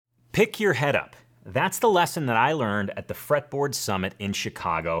Pick your head up. That's the lesson that I learned at the Fretboard Summit in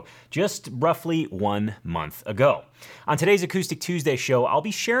Chicago just roughly 1 month ago. On today's Acoustic Tuesday show, I'll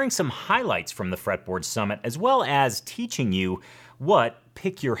be sharing some highlights from the Fretboard Summit as well as teaching you what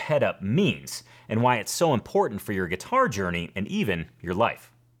pick your head up means and why it's so important for your guitar journey and even your life.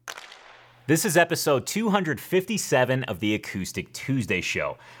 This is episode 257 of the Acoustic Tuesday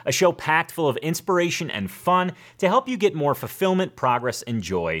Show, a show packed full of inspiration and fun to help you get more fulfillment, progress, and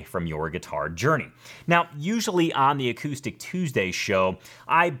joy from your guitar journey. Now, usually on the Acoustic Tuesday Show,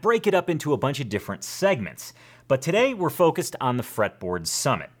 I break it up into a bunch of different segments, but today we're focused on the Fretboard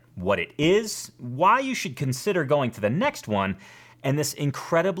Summit, what it is, why you should consider going to the next one, and this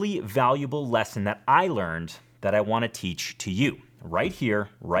incredibly valuable lesson that I learned that I want to teach to you. Right here,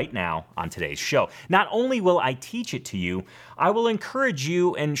 right now, on today's show. Not only will I teach it to you, I will encourage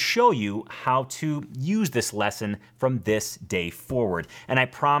you and show you how to use this lesson from this day forward. And I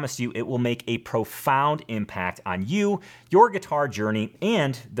promise you it will make a profound impact on you, your guitar journey,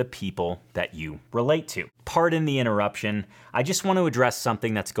 and the people that you relate to. Pardon the interruption. I just want to address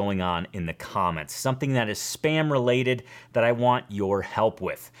something that's going on in the comments, something that is spam related that I want your help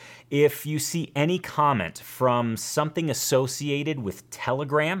with. If you see any comment from something associated with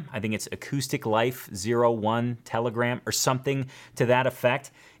Telegram, I think it's Acoustic Life 01 Telegram or something to that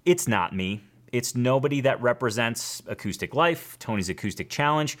effect, it's not me. It's nobody that represents Acoustic Life, Tony's Acoustic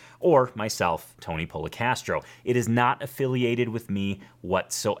Challenge, or myself, Tony Policastro. It is not affiliated with me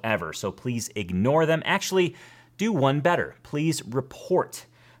whatsoever, so please ignore them. Actually, do one better. Please report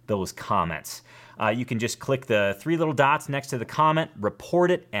those comments. You can just click the 3 little dots next to the comment, report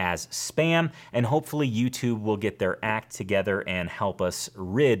it as spam, and hopefully YouTube will get their act together and help us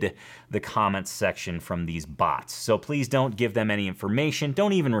rid the comments section from these bots. So please don't give them any information.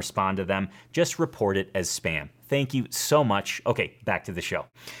 Don't even respond to them. Just report it as spam. Thank you so much. Okay, back to the show.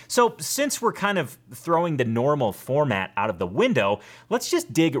 So since we're kind of throwing the normal format out of the window, let's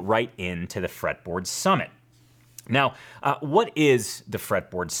just dig right into the Fretboard Summit. Now, what is the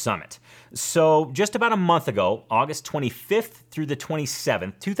Fretboard Summit? So just about a month ago, August 25th through the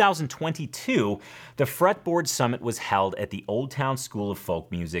 27th, 2022, the Fretboard Summit was held at the Old Town School of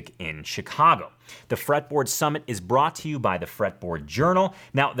Folk Music in Chicago. The Fretboard Summit is brought to you by the Fretboard Journal.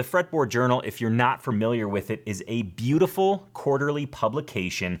 Now, the Fretboard Journal, if you're not familiar with it, is a beautiful quarterly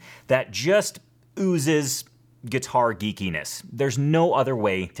publication that just oozes guitar geekiness. There's no other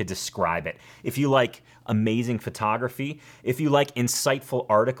way to describe it. If you like amazing photography, if you like insightful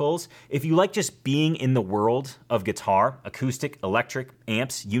articles, if you like just being in the world of guitar, acoustic, electric,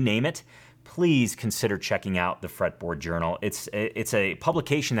 amps, you name it, please consider checking out the Fretboard Journal. It's a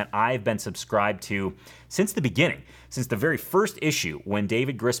publication that I've been subscribed to since the beginning, since the very first issue when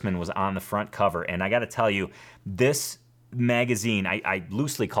David Grisman was on the front cover. And I got to tell you, this magazine, I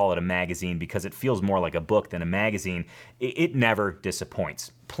loosely call it a magazine because it feels more like a book than a magazine. It never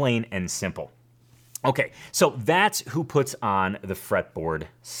disappoints, plain and simple. Okay, so that's who puts on the Fretboard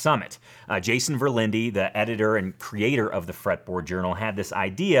Summit. Jason Verlinde, the editor and creator of the Fretboard Journal, had this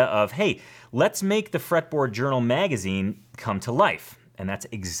idea of, hey, let's make the Fretboard Journal magazine come to life. And that's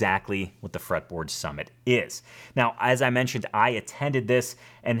exactly what the Fretboard Summit is. Now, as I mentioned, I attended this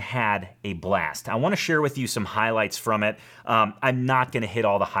and had a blast. I want to share with you some highlights from it. I'm not going to hit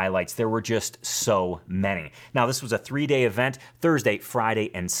all the highlights. There were just so many. Now, this was a 3-day event, Thursday, Friday,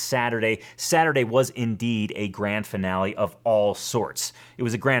 and Saturday. Saturday was indeed a grand finale of all sorts. It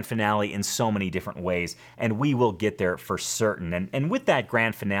was a grand finale in so many different ways, and we will get there for certain. And with that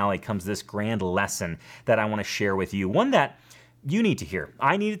grand finale comes this grand lesson that I want to share with you, one that you need to hear.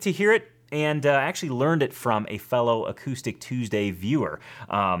 I needed to hear it, and actually learned it from a fellow Acoustic Tuesday viewer.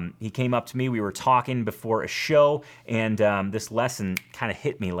 He came up to me, we were talking before a show, and this lesson kind of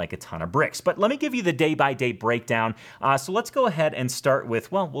hit me like a ton of bricks. But let me give you the day-by-day breakdown. So let's go ahead and start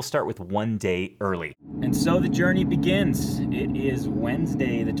with, well, we'll start with 1 day early. And so the journey begins. It is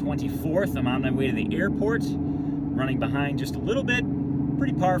Wednesday the 24th. I'm on my way to the airport, running behind just a little bit.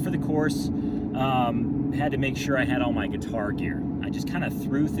 Pretty par for the course. Had to make sure I had all my guitar gear. I just kind of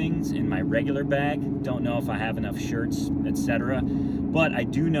threw things in my regular bag. Don't know if I have enough shirts, etc. But I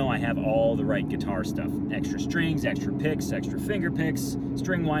do know I have all the right guitar stuff. Extra strings, extra picks, extra finger picks,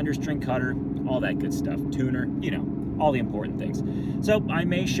 string winder, string cutter, all that good stuff. Tuner, you know, all the important things. So I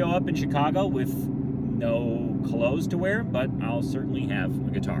may show up in Chicago with no clothes to wear, but I'll certainly have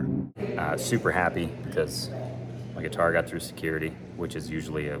a guitar. Super happy because my guitar got through security, which is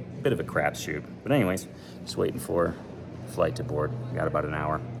usually a bit of a crapshoot. But anyways, just waiting for flight to board. Got about an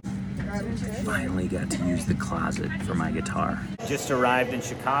hour. Finally got to use the closet for my guitar. Just arrived in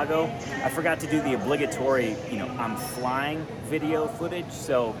Chicago. I forgot to do the obligatory, I'm flying video footage.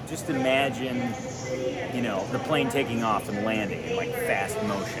 So just imagine, the plane taking off and landing in like fast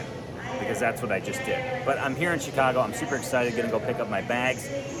motion, because that's what I just did. But I'm here in Chicago. I'm super excited. Gonna go pick up my bags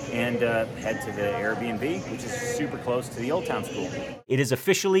and head to the Airbnb, which is super close to the Old Town School. It is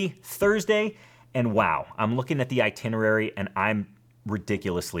officially Thursday, and wow, I'm looking at the itinerary and I'm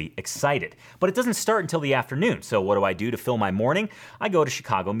ridiculously excited. But it doesn't start until the afternoon, so what do I do to fill my morning? I go to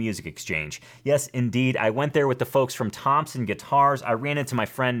Chicago Music Exchange. Yes, indeed, I went there with the folks from Thompson Guitars. I ran into my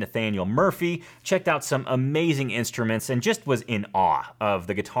friend Nathaniel Murphy, checked out some amazing instruments, and just was in awe of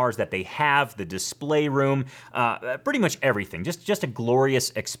the guitars that they have, the display room, pretty much everything. Just a glorious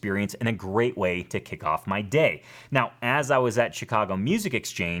experience and a great way to kick off my day. Now, as I was at Chicago Music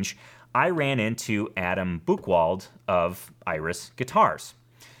Exchange, I ran into Adam Buchwald of Iris Guitars.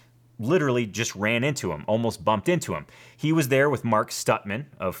 Literally just ran into him, almost bumped into him. He was there with Mark Stuttman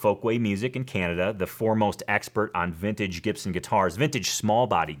of Folkway Music in Canada, the foremost expert on vintage Gibson guitars, vintage small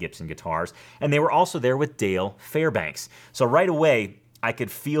body Gibson guitars, and they were also there with Dale Fairbanks. So right away, I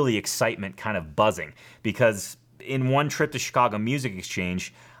could feel the excitement kind of buzzing, because in one trip to Chicago Music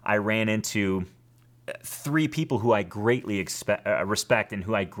Exchange, I ran into three people who I greatly respect and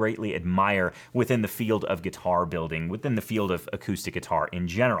who I greatly admire within the field of guitar building, within the field of acoustic guitar in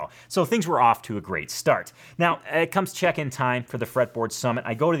general. So things were off to a great start. Now, it comes check-in time for the Fretboard Summit.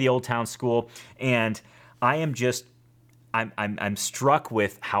 I go to the Old Town School, and I am just I'm struck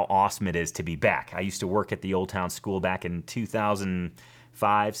with how awesome it is to be back. I used to work at the Old Town School back in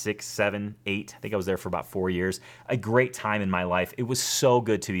 2005, 6, 7, 8. I think I was there for about 4 years. A great time in my life. It was so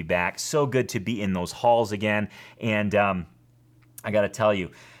good to be back, so good to be in those halls again. And I got to tell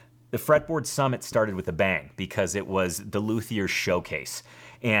you, the Fretboard Summit started with a bang, because it was the Luthier Showcase.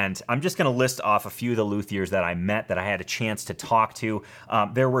 And I'm just going to list off a few of the luthiers that I met, that I had a chance to talk to.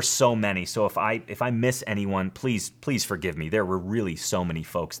 There were so many, so if I miss anyone, please forgive me. There were really so many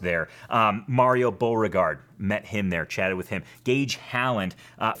folks there. Mario Beauregard, met him there, chatted with him. Gage Halland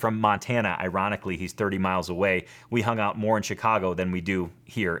from Montana, ironically, he's 30 miles away. We hung out more in Chicago than we do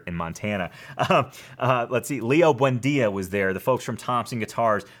here in Montana. Let's see, Leo Buendia was there, the folks from Thompson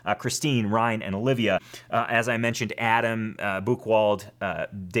Guitars, Christine, Ryan, and Olivia. As I mentioned, Adam Buchwald,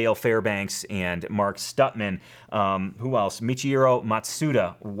 Dale Fairbanks, and Mark Stuttman. Who else? Michiro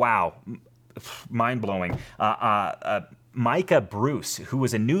Matsuda. Wow. Mind-blowing. Micah Bruce, who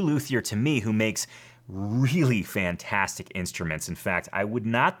was a new luthier to me, who makes really fantastic instruments. In fact, I would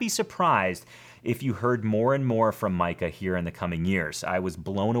not be surprised if you heard more and more from Micah here in the coming years. I was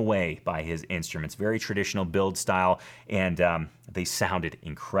blown away by his instruments. Very traditional build style, and they sounded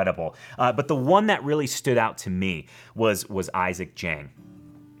incredible. But the one that really stood out to me was Isaac Jang.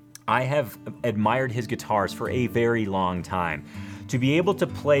 I have admired his guitars for a very long time. To be able to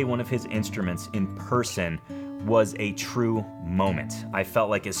play one of his instruments in person was a true moment. I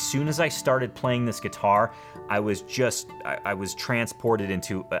felt like as soon as I started playing this guitar, I was transported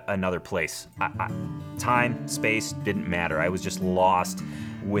into another place. Time, space, didn't matter. I was just lost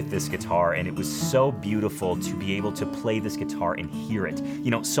with this guitar, and it was so beautiful to be able to play this guitar and hear it.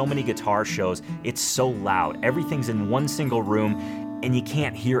 So many guitar shows, it's so loud. Everything's in one single room, and you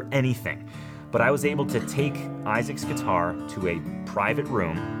can't hear anything. But I was able to take Isaac's guitar to a private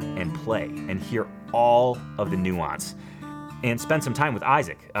room and play and hear all of the nuance, and spend some time with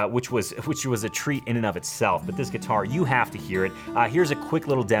Isaac, which was a treat in and of itself. But this guitar, you have to hear it. Here's a quick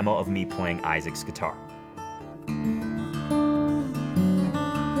little demo of me playing Isaac's guitar.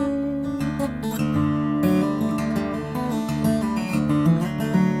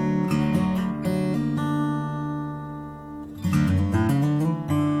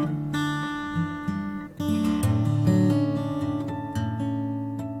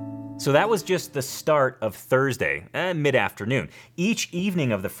 So that was just the start of Thursday, mid-afternoon. Each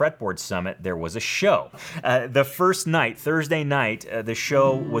evening of the Fretboard Summit, there was a show. The first night, Thursday night, the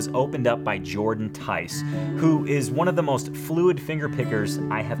show was opened up by Jordan Tice, who is one of the most fluid fingerpickers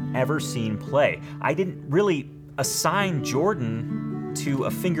I have ever seen play. I didn't really assign Jordan to a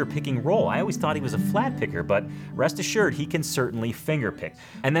fingerpicking role. I always thought he was a flat picker, but rest assured, he can certainly fingerpick.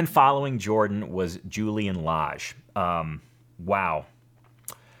 And then following Jordan was Julian Lage. Wow.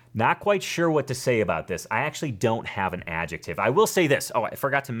 Not quite sure what to say about this. I actually don't have an adjective. I will say this. Oh, I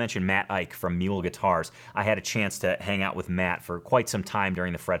forgot to mention Matt Ike from Mule Guitars. I had a chance to hang out with Matt for quite some time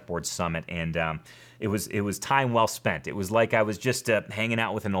during the Fretboard Summit, and it was time well spent. It was like I was just hanging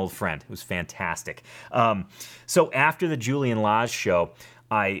out with an old friend. It was fantastic. So after the Julian Lage show,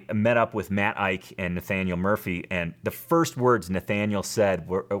 I met up with Matt Ike and Nathaniel Murphy, and the first words Nathaniel said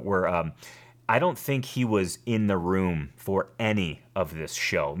were I don't think he was in the room for any of this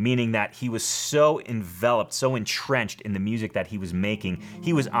show, meaning that he was so enveloped, so entrenched in the music that he was making,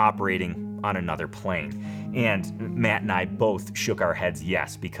 he was operating on another plane. And Matt and I both shook our heads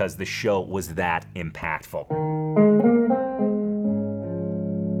yes, because the show was that impactful.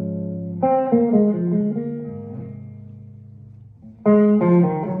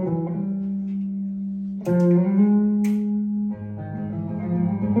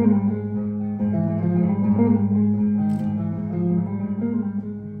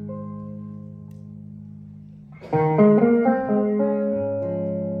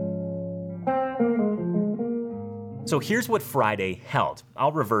 So here's what Friday held.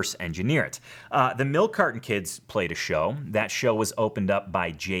 I'll reverse engineer it. The Milk Carton Kids played a show. That show was opened up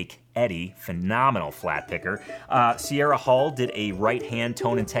by Jake Eddy, phenomenal flat picker. Sierra Hull did a right-hand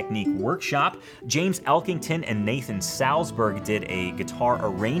tone and technique workshop. James Elkington and Nathan Salzberg did a guitar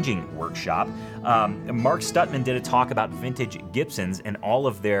arranging workshop. Mark Stutman did a talk about vintage Gibsons and all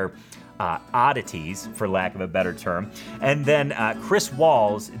of their oddities, for lack of a better term. And then Chris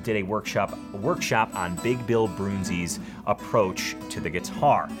Walls did a workshop on Big Bill Broonzy's approach to the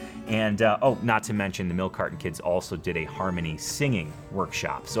guitar. And, not to mention the Milk Carton Kids also did a harmony singing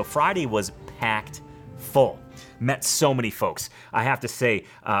workshop. So Friday was packed full. Met so many folks. I have to say,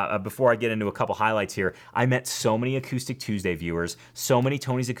 before I get into a couple highlights here, I met so many Acoustic Tuesday viewers, so many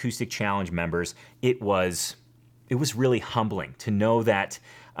Tony's Acoustic Challenge members. It was really humbling to know that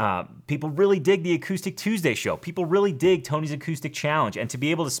people really dig the Acoustic Tuesday show. People really dig Tony's Acoustic Challenge. And to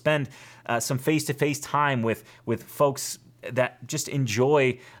be able to spend some face-to-face time with folks that just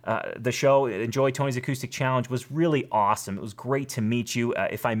enjoy the show, enjoy Tony's Acoustic Challenge, was really awesome. It was great to meet you.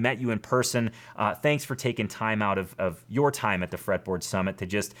 If I met you in person, thanks for taking time out of your time at the Fretboard Summit to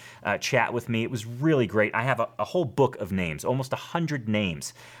just chat with me. It was really great. I have a whole book of names, almost 100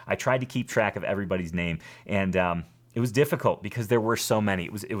 names. I tried to keep track of everybody's name, and it was difficult because there were so many.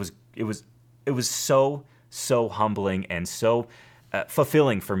 It was so humbling and so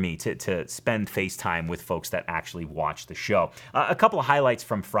fulfilling for me to spend face time with folks that actually watch the show. A couple of highlights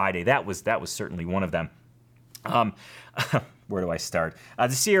from Friday. That was certainly one of them. Where do I start? The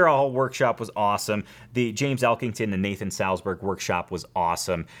Sierra Hull workshop was awesome. The James Elkington and Nathan Salzberg workshop was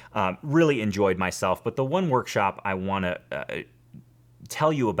awesome. Really enjoyed myself. But the one workshop I want to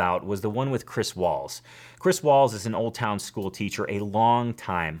tell you about was the one with Chris Walls. Chris Walls is an Old Town School teacher, a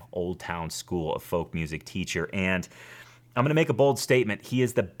long-time Old Town School of folk music teacher, and I'm going to make a bold statement. He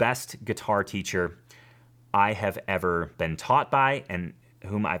is the best guitar teacher I have ever been taught by and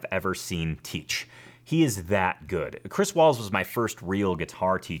whom I've ever seen teach. He is that good. Chris Walls was my first real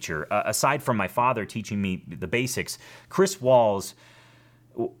guitar teacher. Aside from my father teaching me the basics, Chris Walls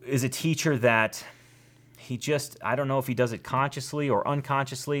is a teacher that I don't know if he does it consciously or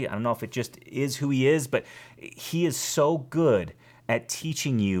unconsciously. I don't know if it just is who he is, but he is so good at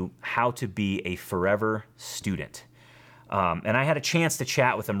teaching you how to be a forever student. And I had a chance to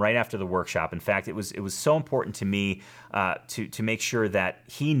chat with him right after the workshop. In fact, it was so important to me to make sure that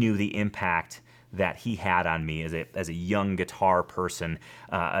he knew the impact that he had on me as a young guitar person,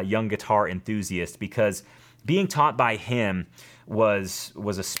 a young guitar enthusiast, because being taught by him was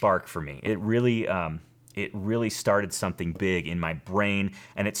a spark for me. It really started something big in my brain,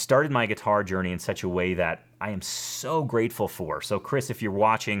 and it started my guitar journey in such a way that I am so grateful for. So Chris, if you're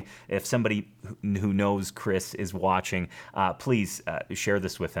watching, if somebody who knows Chris is watching, please share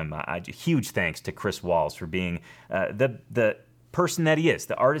this with him. Huge thanks to Chris Walls for being the person that he is,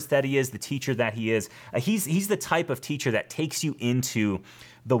 the artist that he is, the teacher that he is. He's the type of teacher that takes you into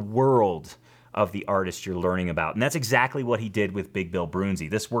the world of the artist you're learning about. And that's exactly what he did with Big Bill Broonzy.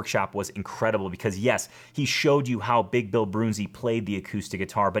 This workshop was incredible because, yes, he showed you how Big Bill Broonzy played the acoustic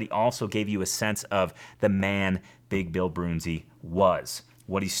guitar, but he also gave you a sense of the man Big Bill Broonzy was,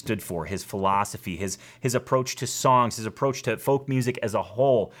 what he stood for, his philosophy, his approach to songs, his approach to folk music as a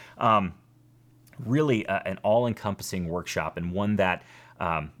whole. Really an all-encompassing workshop, and one that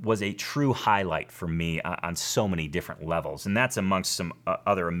was a true highlight for me on so many different levels. And that's amongst some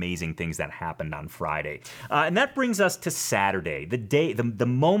other amazing things that happened on Friday. And that brings us to Saturday, the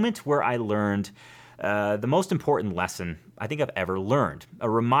moment where I learned the most important lesson I think I've ever learned. A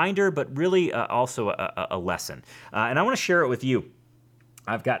reminder, but really also a lesson. And I want to share it with you.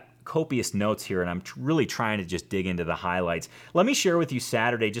 I've got copious notes here, and I'm really trying to just dig into the highlights. Let me share with you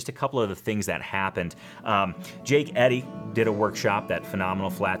Saturday just a couple of the things that happened. Jake Eddy did a workshop, that phenomenal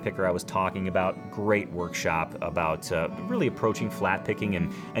flat picker I was talking about. Great workshop about really approaching flat picking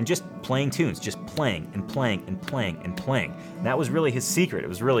and just playing tunes, just playing and playing and playing and playing. And that was really his secret. It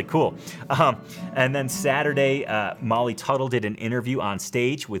was really cool. And then Saturday, Molly Tuttle did an interview on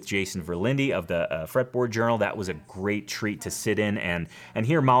stage with Jason Verlinde of the Fretboard Journal. That was a great treat to sit in and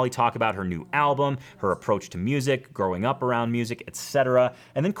hear Molly talk about her new album, her approach to music, growing up around music, etc.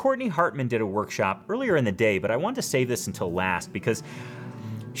 And then Courtney Hartman did a workshop earlier in the day, but I wanted to save this until last because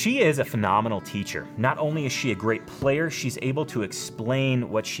she is a phenomenal teacher. Not only is she a great player, she's able to explain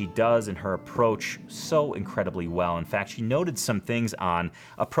what she does and her approach so incredibly well. In fact, she noted some things on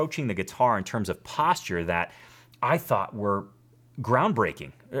approaching the guitar in terms of posture that I thought were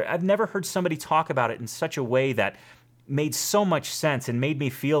groundbreaking. I've never heard somebody talk about it in such a way that made so much sense and made me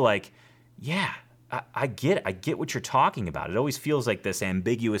feel like, yeah, I get it. I get what you're talking about. It always feels like this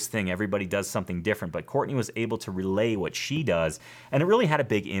ambiguous thing. Everybody does something different, but Courtney was able to relay what she does, and it really had a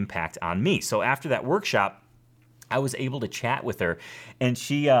big impact on me. So after that workshop, I was able to chat with her, and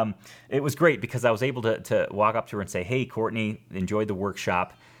she, it was great because I was able to walk up to her and say, hey, Courtney, enjoyed the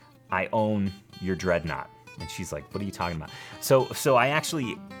workshop. I own your Dreadnought. And she's like, what are you talking about? So I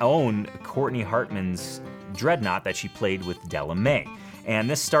actually own Courtney Hartman's Dreadnought that she played with Della Mae. And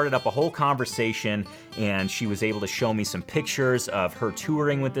this started up a whole conversation, and she was able to show me some pictures of her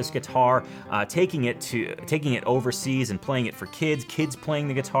touring with this guitar, taking it overseas and playing it for kids playing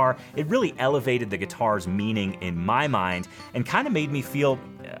the guitar. It really elevated the guitar's meaning in my mind and kind of made me feel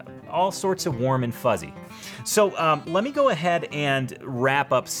all sorts of warm and fuzzy. So let me go ahead and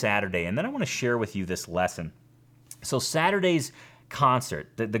wrap up Saturday, and then I want to share with you this lesson. So Saturday's concert,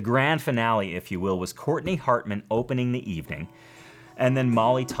 the grand finale, if you will, was Courtney Hartman opening the evening. And then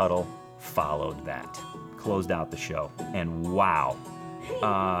Molly Tuttle followed that, closed out the show. And wow,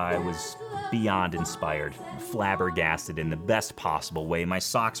 I was beyond inspired, flabbergasted in the best possible way. My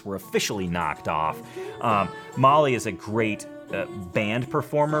socks were officially knocked off. Molly is a great band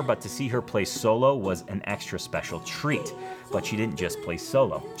performer, but to see her play solo was an extra special treat. But she didn't just play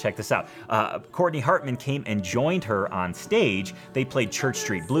solo. Check this out. Courtney Hartman came and joined her on stage. They played Church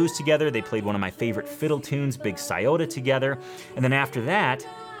Street Blues together. They played one of my favorite fiddle tunes, Big Scioto, together. And then after that,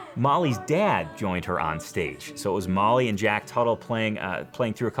 Molly's dad joined her on stage. So it was Molly and Jack Tuttle playing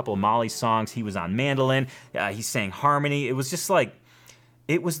through a couple of Molly's songs. He was on mandolin. He sang harmony. It was just like,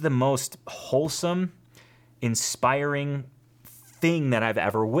 it was the most wholesome, inspiring thing that I've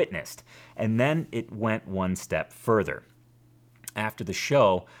ever witnessed. And then it went one step further. After the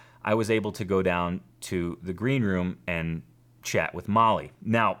show, I was able to go down to the green room and chat with Molly.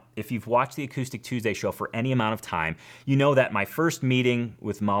 Now, if you've watched the Acoustic Tuesday show for any amount of time, you know that my first meeting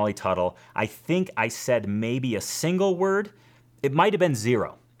with Molly Tuttle, I think I said maybe a single word. It might have been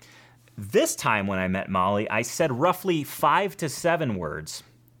 0. This time when I met Molly, I said roughly 5 to 7 words,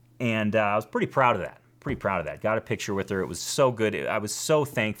 and I was pretty proud of that. Got a picture with her. It was so good. I was so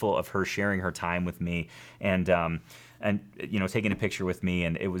thankful of her sharing her time with me and taking a picture with me.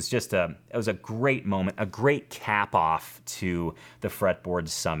 And it was just it was a great moment, a great cap off to the Fretboard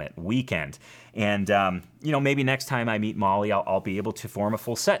Summit weekend. And maybe next time I meet Molly, I'll be able to form a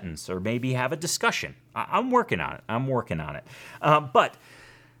full sentence or maybe have a discussion. I'm working on it. But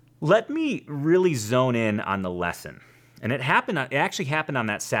let me really zone in on the lesson. And it actually happened on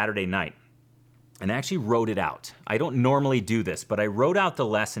that Saturday night. And I actually wrote it out. I don't normally do this, but I wrote out the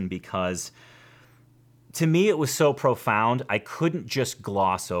lesson because to me it was so profound, I couldn't just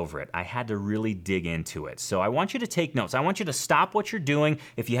gloss over it. I had to really dig into it. So I want you to take notes. I want you to stop what you're doing.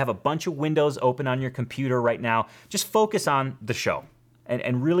 If you have a bunch of windows open on your computer right now, just focus on the show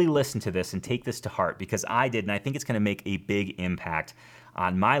and really listen to this and take this to heart because I did, and I think it's going to make a big impact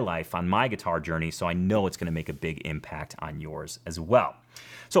on my life, on my guitar journey, so I know it's going to make a big impact on yours as well.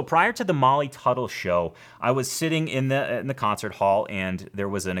 So prior to the Molly Tuttle show, I was sitting in the concert hall, and there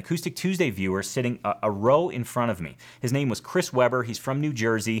was an Acoustic Tuesday viewer sitting a row in front of me. His name was Chris Weber. He's from New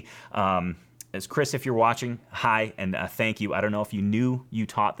Jersey. As Chris, if you're watching, hi, and thank you. I don't know if you knew you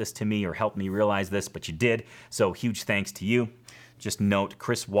taught this to me or helped me realize this, but you did, so huge thanks to you. Just note,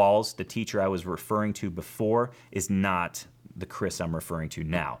 Chris Walls, the teacher I was referring to before, is not the Chris I'm referring to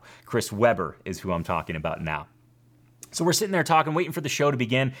now. Chris Weber is who I'm talking about now. So we're sitting there talking, waiting for the show to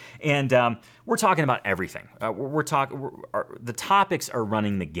begin, and we're talking about everything. The topics are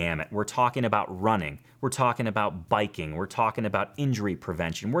running the gamut. We're talking about running. We're talking about biking. We're talking about injury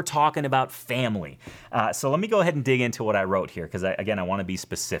prevention. We're talking about family. So let me go ahead and dig into what I wrote here, because I want to be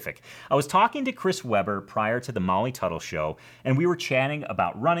specific. I was talking to Chris Webber prior to the Molly Tuttle show, and we were chatting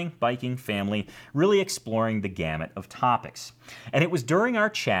about running, biking, family, really exploring the gamut of topics. And it was during our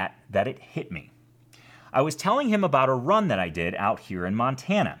chat that it hit me. I was telling him about a run that I did out here in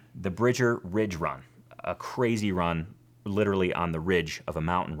Montana, the Bridger Ridge Run, a crazy run literally on the ridge of a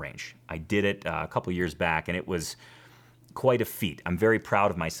mountain range. I did it a couple years back, and it was quite a feat. I'm very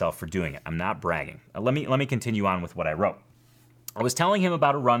proud of myself for doing it. I'm not bragging. Let me continue on with what I wrote. I was telling him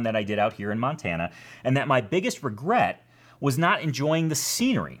about a run that I did out here in Montana, and that my biggest regret was not enjoying the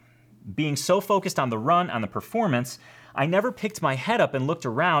scenery. Being so focused on the run, on the performance, I never picked my head up and looked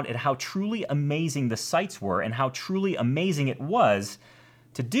around at how truly amazing the sights were and how truly amazing it was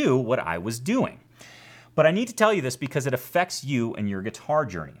to do what I was doing. But I need to tell you this because it affects you and your guitar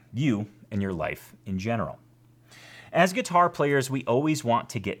journey, you and your life in general. As guitar players, we always want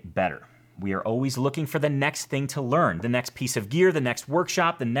to get better. We are always looking for the next thing to learn, the next piece of gear, the next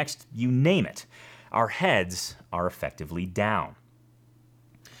workshop, the next you name it. Our heads are effectively down.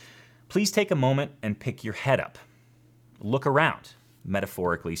 Please take a moment and pick your head up. Look around,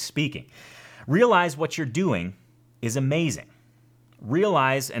 metaphorically speaking. Realize what you're doing is amazing.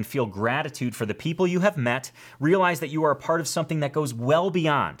 Realize and feel gratitude for the people you have met. Realize that you are a part of something that goes well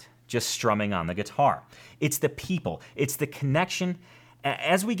beyond just strumming on the guitar. It's the people, it's the connection.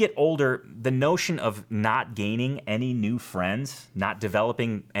 As we get older, the notion of not gaining any new friends, not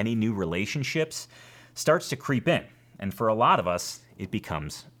developing any new relationships, starts to creep in. And for a lot of us, it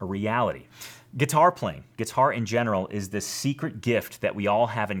becomes a reality. Guitar playing, guitar in general, is this secret gift that we all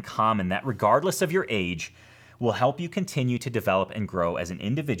have in common that regardless of your age, will help you continue to develop and grow as an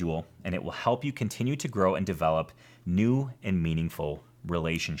individual, and it will help you continue to grow and develop new and meaningful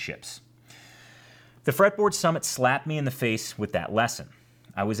relationships. The Fretboard Summit slapped me in the face with that lesson.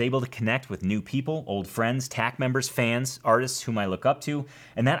 I was able to connect with new people, old friends, TAC members, fans, artists whom I look up to,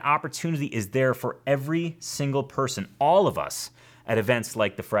 and that opportunity is there for every single person, all of us, at events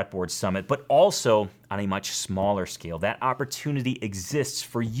like the Fretboard Summit, but also on a much smaller scale. That opportunity exists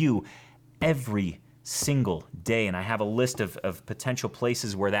for you every single day, and I have a list of potential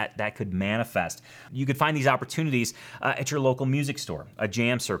places where that could manifest. You could find these opportunities at your local music store, a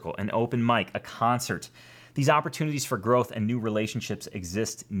jam circle, an open mic, a concert. These opportunities for growth and new relationships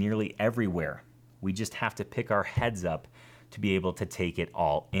exist nearly everywhere. We just have to pick our heads up to be able to take it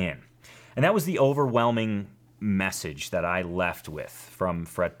all in. And that was the overwhelming message that I left with from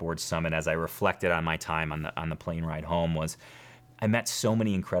Fretboard Summit as I reflected on my time on the plane ride home. Was I met so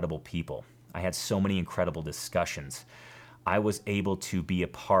many incredible people. I had so many incredible discussions. I was able to be a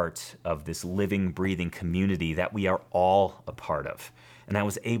part of this living, breathing community that we are all a part of. And I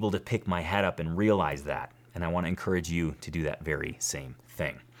was able to pick my head up and realize that. And I want to encourage you to do that very same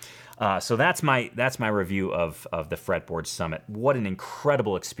thing. So that's my review of the Fretboard Summit. What an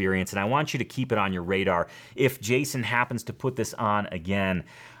incredible experience, and I want you to keep it on your radar. If Jason happens to put this on again,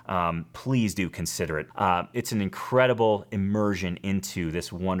 please do consider it. It's an incredible immersion into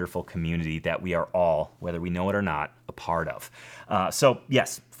this wonderful community that we are all, whether we know it or not, a part of. So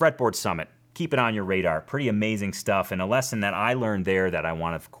yes, Fretboard Summit. Keep it on your radar. Pretty amazing stuff, and a lesson that I learned there that I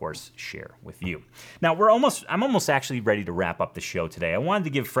want to, of course, share with you. Now, I'm almost actually ready to wrap up the show today. I wanted to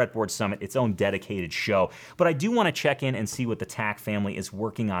give Fretboard Summit its own dedicated show, but I do want to check in and see what the TAC family is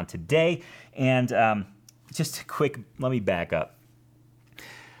working on today. And just a quick, let me back up.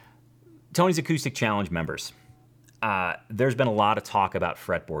 Tony's Acoustic Challenge members, there's been a lot of talk about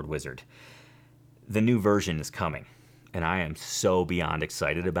Fretboard Wizard. The new version is coming, and I am so beyond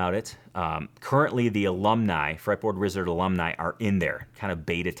excited about it. Currently, the alumni, Fretboard Wizard alumni, are in there, kind of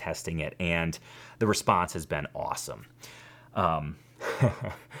beta testing it, and the response has been awesome.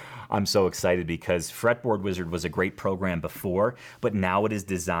 I'm so excited because Fretboard Wizard was a great program before, but now it is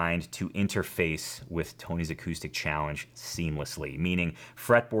designed to interface with Tony's Acoustic Challenge seamlessly, meaning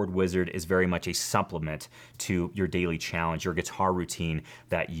Fretboard Wizard is very much a supplement to your daily challenge, your guitar routine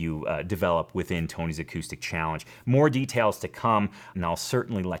that you develop within Tony's Acoustic Challenge. More details to come, and I'll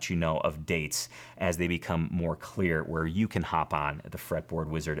certainly let you know of dates as they become more clear where you can hop on the Fretboard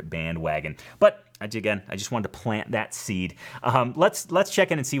Wizard bandwagon. But I just wanted to plant that seed. Let's check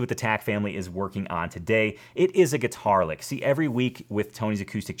in and see what the TAC family is working on today. It is a guitar lick. See, every week with Tony's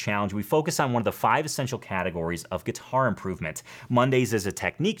Acoustic Challenge, we focus on one of the 5 essential categories of guitar improvement. Mondays is a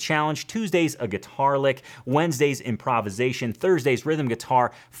technique challenge, Tuesdays a guitar lick, Wednesdays improvisation, Thursdays rhythm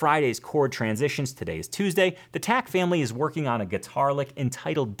guitar, Fridays chord transitions. Today is Tuesday. The TAC family is working on a guitar lick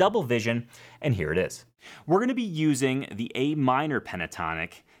entitled Double Vision, and here it is. We're going to be using the A minor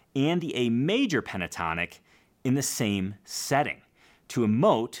pentatonic and the A major pentatonic in the same setting to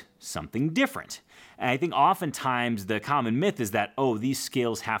emote something different. And I think oftentimes the common myth is that, oh, these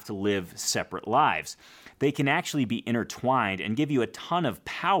scales have to live separate lives. They can actually be intertwined and give you a ton of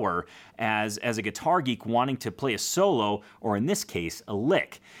power as a guitar geek wanting to play a solo, or in this case, a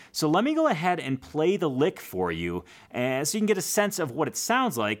lick. So let me go ahead and play the lick for you so you can get a sense of what it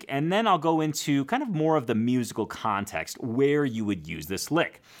sounds like, and then I'll go into kind of more of the musical context where you would use this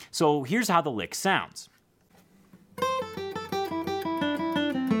lick. So here's how the lick sounds.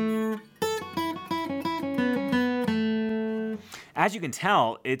 As you can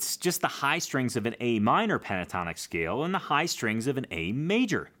tell, it's just the high strings of an A minor pentatonic scale and the high strings of an A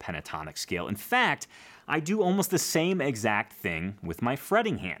major pentatonic scale. In fact, I do almost the same exact thing with my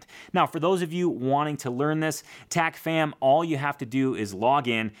fretting hand. Now, for those of you wanting to learn this, TAC fam, all you have to do is log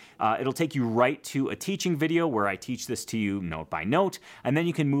in. It'll take you right to a teaching video where I teach this to you note by note, and then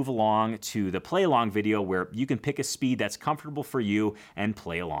you can move along to the play along video where you can pick a speed that's comfortable for you and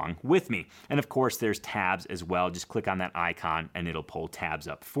play along with me. And of course, there's tabs as well. Just click on that icon and it'll pull tabs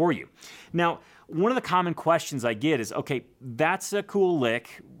up for you. Now, one of the common questions I get is, okay, that's a cool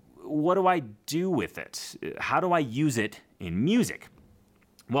lick. What do I do with it? How do I use it in music?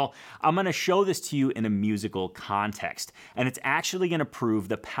 Well, I'm going to show this to you in a musical context, and it's actually going to prove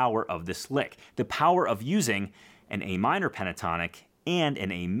the power of this lick, the power of using an A minor pentatonic and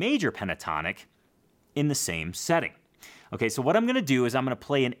an A major pentatonic in the same setting. Okay, so what I'm going to do is I'm going to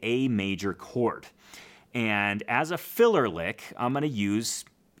play an A major chord, and as a filler lick, I'm going to use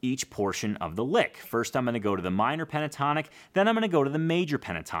each portion of the lick. First, I'm going to go to the minor pentatonic, then I'm going to go to the major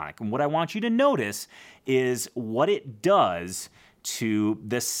pentatonic. And what I want you to notice is what it does to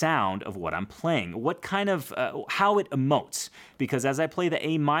the sound of what I'm playing, what kind of, how it emotes. Because as I play the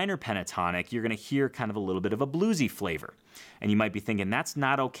A minor pentatonic, you're going to hear kind of a little bit of a bluesy flavor. And you might be thinking, that's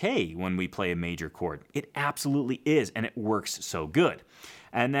not okay when we play a major chord. It absolutely is, and it works so good.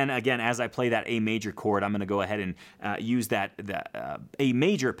 And then again, as I play that A major chord, I'm going to go ahead and use that A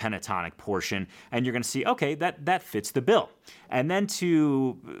major pentatonic portion, and you're going to see, okay, that fits the bill. And then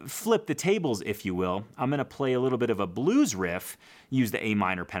to flip the tables, if you will, I'm going to play a little bit of a blues riff, use the A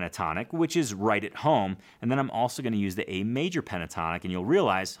minor pentatonic, which is right at home, and then I'm also going to use the A major pentatonic, and you'll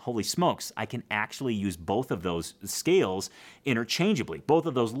realize, holy smokes, I can actually use both of those scales interchangeably, both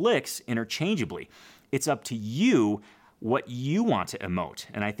of those licks interchangeably. It's up to you what you want to emote.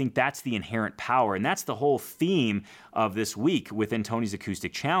 And I think that's the inherent power. And that's the whole theme of this week within Tony's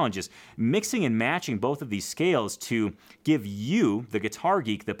Acoustic Challenges, mixing and matching both of these scales to give you, the guitar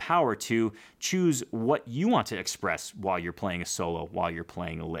geek, the power to choose what you want to express while you're playing a solo, while you're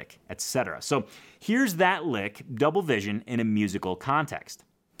playing a lick, etc. So here's that lick, Double Vision, in a musical context.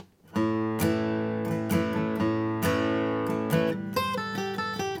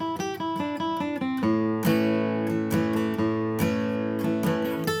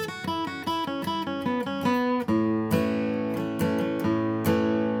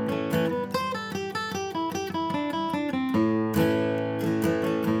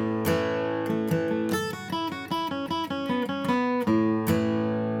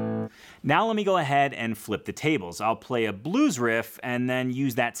 Now let me go ahead and flip the tables. I'll play a blues riff and then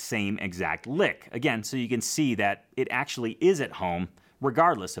use that same exact lick. Again, so you can see that it actually is at home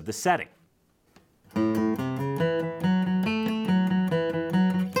regardless of the setting.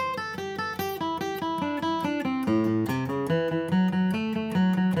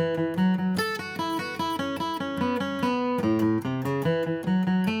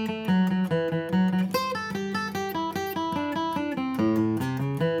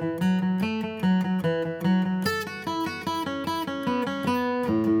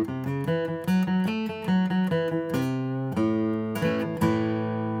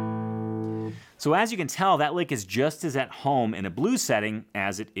 So as you can tell, that lick is just as at home in a blues setting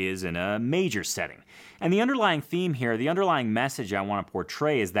as it is in a major setting. And the underlying theme here, the underlying message I want to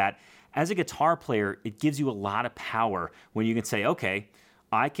portray is that as a guitar player, it gives you a lot of power when you can say, okay,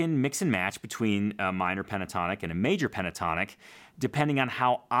 I can mix and match between a minor pentatonic and a major pentatonic depending on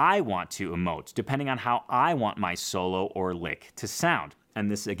how I want to emote, depending on how I want my solo or lick to sound.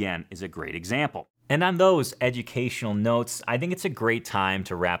 And this, again, is a great example. And on those educational notes, I think it's a great time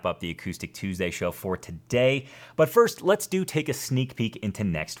to wrap up the Acoustic Tuesday show for today. But first, let's take a sneak peek into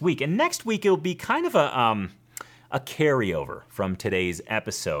next week. And next week, it'll be kind of a carryover from today's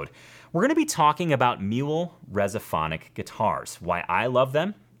episode. We're going to be talking about Mule Resophonic guitars, why I love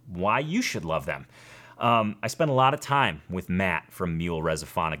them, why you should love them. I spent a lot of time with Matt from Mule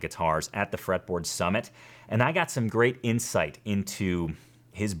Resophonic Guitars at the Fretboard Summit, and I got some great insight into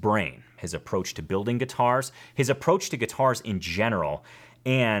his brain, his approach to building guitars, his approach to guitars in general.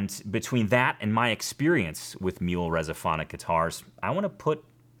 And between that and my experience with Mule Resophonic guitars, I want to put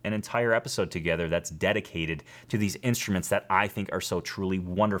an entire episode together that's dedicated to these instruments that I think are so truly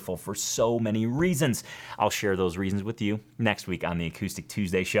wonderful for so many reasons. I'll share those reasons with you next week on the Acoustic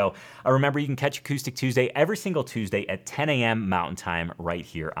Tuesday show. Remember, you can catch Acoustic Tuesday every single Tuesday at 10 a.m. Mountain Time right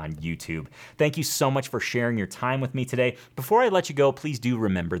here on YouTube. Thank you so much for sharing your time with me today. Before I let you go, please do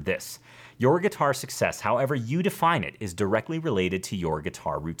remember this. Your guitar success, however you define it, is directly related to your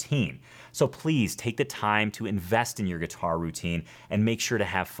guitar routine. So please take the time to invest in your guitar routine and make sure to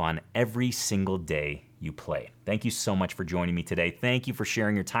have fun every single day you play. Thank you so much for joining me today. Thank you for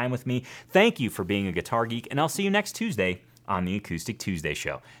sharing your time with me. Thank you for being a guitar geek, and I'll see you next Tuesday on the Acoustic Tuesday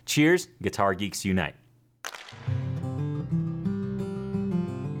show. Cheers, Guitar Geeks Unite.